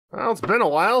Well, it's been a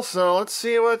while, so let's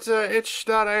see what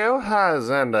itch.io has,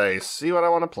 and I see what I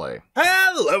want to play.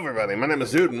 Hello, everybody. My name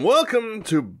is Dude, and welcome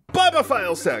to Baba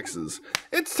Files Taxes.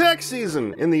 It's tax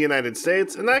season in the United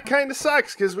States, and that kind of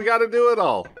sucks, because we got to do it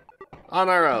all on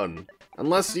our own.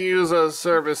 Unless you use a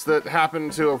service that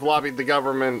happened to have lobbied the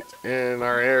government in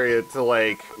our area to,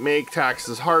 like, make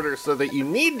taxes harder so that you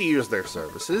need to use their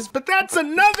services, but that's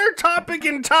another topic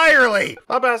entirely!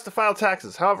 Baba has to file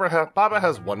taxes. However, Baba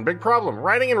has one big problem.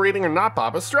 Writing and reading are not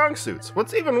Baba's strong suits.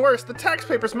 What's even worse, the tax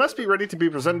papers must be ready to be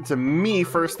presented to me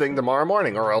first thing tomorrow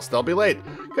morning, or else they'll be late.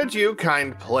 Could you,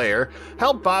 kind player,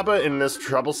 help Baba in this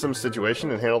troublesome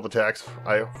situation and handle the tax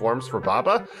forms for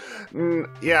Baba?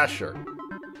 Yeah, sure.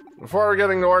 Before we're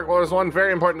getting to work, well, there's one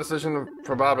very important decision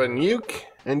for Baba and you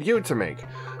to make.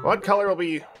 What color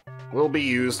will be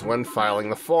used when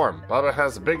filing the form? Baba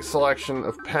has a big selection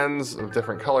of pens of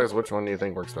different colors. Which one do you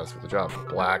think works best for the job?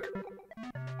 Black.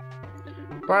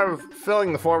 Part of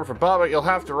filling the form for Baba, you'll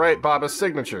have to write Baba's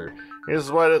signature.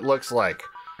 Here's what it looks like.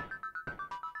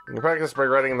 You can practice by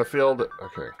writing in the field.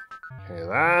 Okay.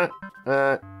 Okay,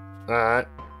 that.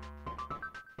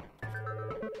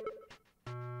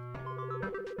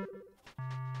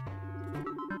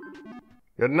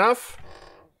 Good enough?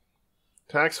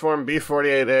 Tax form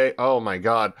B48A. Oh my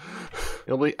god.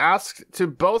 You'll be asked to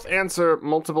both answer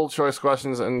multiple choice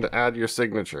questions and add your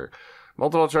signature.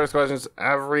 Multiple choice questions,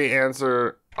 every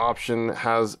answer option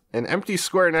has an empty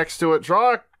square next to it.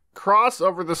 Draw a cross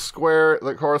over the square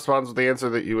that corresponds with the answer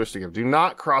that you wish to give. Do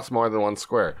not cross more than one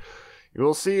square. You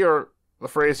will see the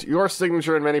phrase, your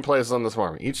signature, in many places on this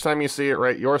form. Each time you see it,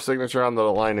 write your signature on the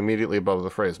line immediately above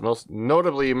the phrase. Most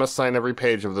notably, you must sign every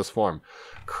page of this form.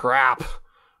 Crap.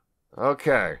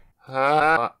 Okay.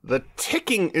 The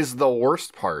ticking is the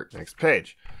worst part. Next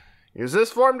page. Use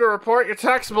this form to report your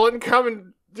taxable income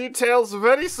and details of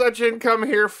any such income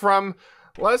herefrom,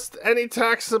 lest any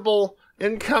taxable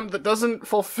income that doesn't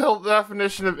fulfill the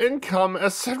definition of income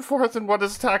as set forth in What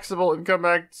is Taxable Income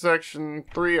Act, Section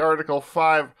 3, Article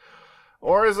 5,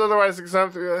 or is otherwise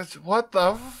exempt. What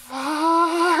the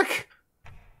fuck?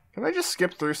 Can I just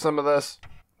skip through some of this?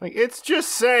 Like, it's just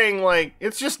saying, like,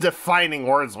 it's just defining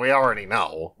words we already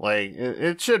know. Like,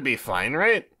 it should be fine,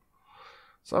 right?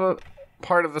 Some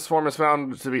part of this form is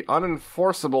found to be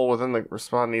unenforceable within the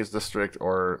respondee's district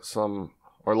or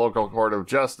local court of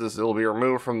justice. It will be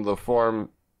removed from the form,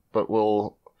 but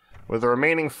will, with the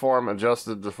remaining form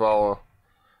adjusted to follow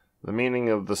the meaning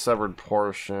of the severed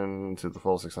portion to the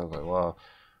full extent by law.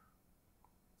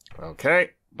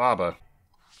 Okay, Baba.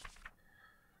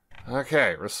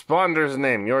 Okay, responder's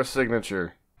name, your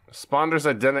signature. Responder's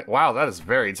identity. Wow, that is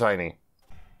very tiny.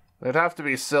 They'd have to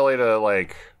be silly to,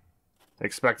 like,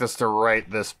 expect us to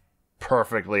write this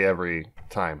perfectly every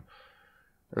time.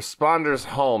 Responder's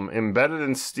home, embedded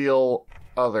in steel,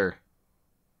 other.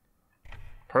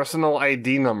 Personal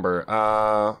ID number,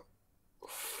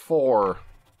 4.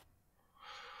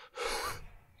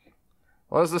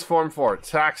 What is this form for?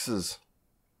 Taxes.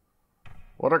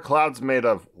 What are clouds made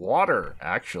of? Water,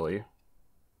 actually.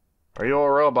 Are you a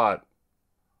robot?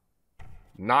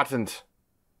 Notant.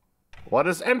 What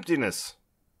is emptiness?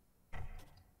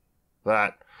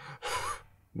 That.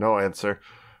 No answer.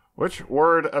 Which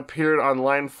word appeared on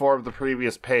line 4 of the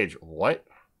previous page? What?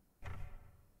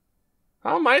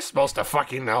 How am I supposed to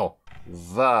fucking know?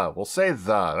 The. We'll say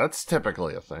the. That's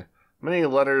typically a thing. How many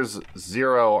letters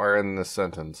 0 are in this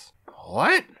sentence?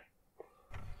 What?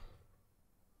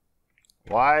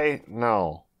 Why?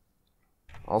 No.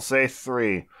 I'll say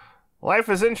 3. Life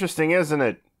is interesting, isn't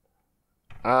it?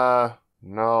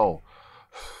 No.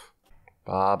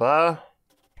 Baba?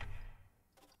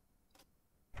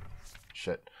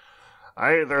 Shit.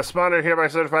 The responder hereby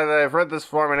certify that I've read this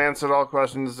form and answered all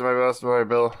questions to my best of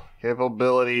my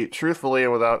capability, truthfully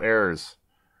and without errors.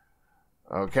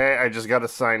 Okay, I just gotta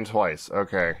sign twice.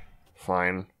 Okay,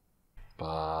 fine.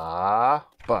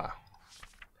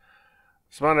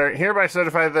 Responder hereby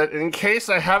certify that in case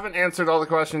I haven't answered all the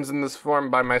questions in this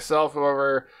form by myself,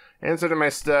 whoever answered in my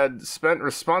stead spent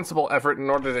responsible effort in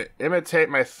order to imitate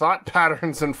my thought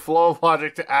patterns and flow of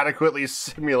logic to adequately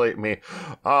simulate me.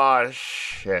 Ah,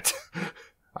 shit.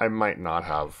 I might not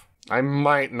have. I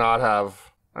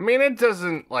mean, it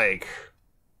doesn't, like,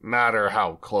 matter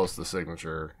how close the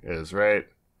signature is, right?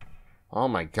 Oh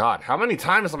my god, how many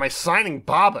times am I signing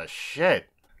Baba? Shit.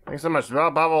 Thanks so much. Well,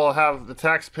 Baba will have the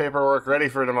tax paperwork ready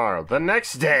for tomorrow. The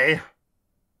next day...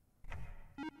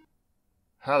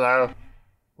 Hello.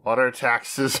 Water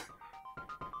taxes.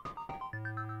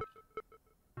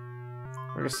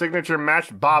 Your signature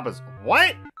matched Baba's.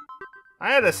 What?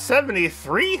 I had a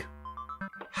 73?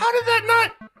 How did that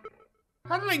not...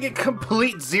 How did I get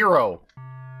complete 0?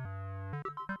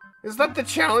 Is that the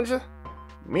challenge?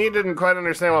 Me didn't quite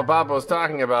understand what Baba was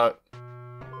talking about.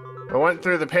 I went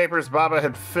through the papers Baba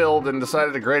had filled and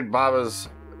decided to grade Baba's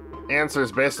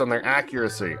answers based on their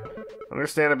accuracy.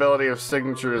 Understandability of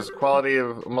signatures, quality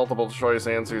of multiple choice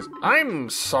answers. I'm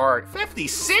sorry.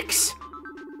 56?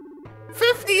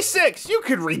 56! You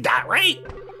could read that, right?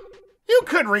 You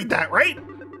could read that, right?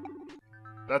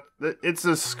 It's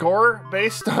a score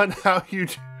based on how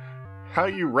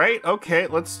you rate? Okay,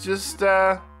 let's just,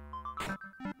 let's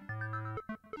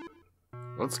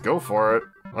go for it.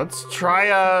 Let's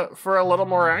try, for a little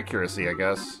more accuracy, I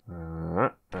guess.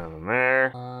 And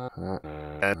there.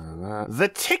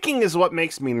 The ticking is what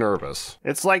makes me nervous.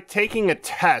 It's like taking a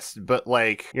test, but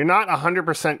like, you're not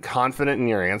 100% confident in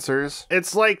your answers.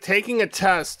 It's like taking a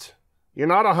test, you're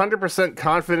not 100%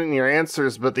 confident in your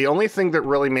answers, but the only thing that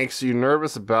really makes you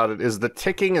nervous about it is the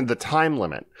ticking and the time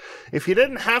limit. If you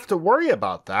didn't have to worry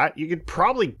about that, you could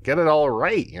probably get it all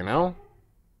right, you know?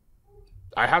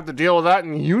 I have to deal with that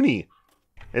in uni.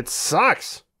 It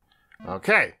sucks.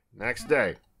 Okay, next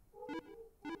day.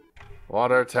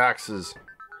 Water taxes.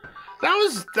 That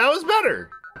was better.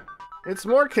 It's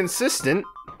more consistent.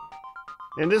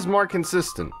 It is more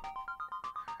consistent.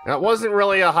 That wasn't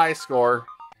really a high score.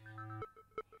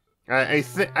 I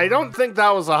don't think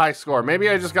that was a high score. Maybe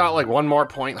I just got like one more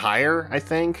point higher, I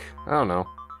think. I don't know.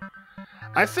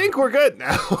 I think we're good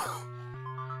now.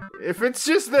 If it's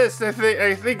just this, I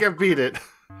think I beat it.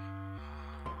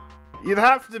 You'd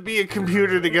have to be a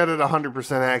computer to get it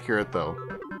 100% accurate, though.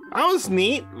 That was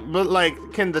neat, but like,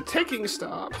 can the ticking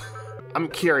stop? I'm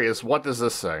curious, what does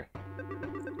this say?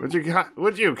 Would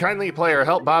you, kindly player,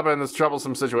 help Baba in this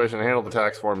troublesome situation and handle the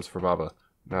tax forms for Baba?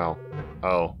 No.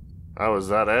 Oh. Oh, is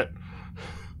that it?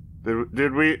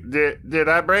 Did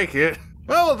I break it?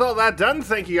 Well, with all that done,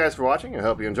 thank you guys for watching. I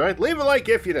hope you enjoyed. Leave a like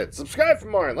if you did. Subscribe for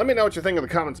more, and let me know what you think in the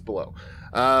comments below.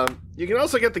 You can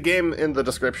also get the game in the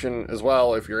description as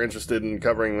well if you're interested in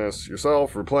covering this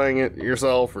yourself, or playing it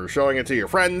yourself, or showing it to your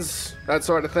friends, that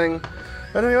sort of thing.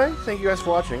 But anyway, thank you guys for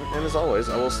watching, and as always,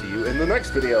 I will see you in the next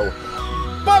video.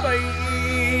 Bye-bye!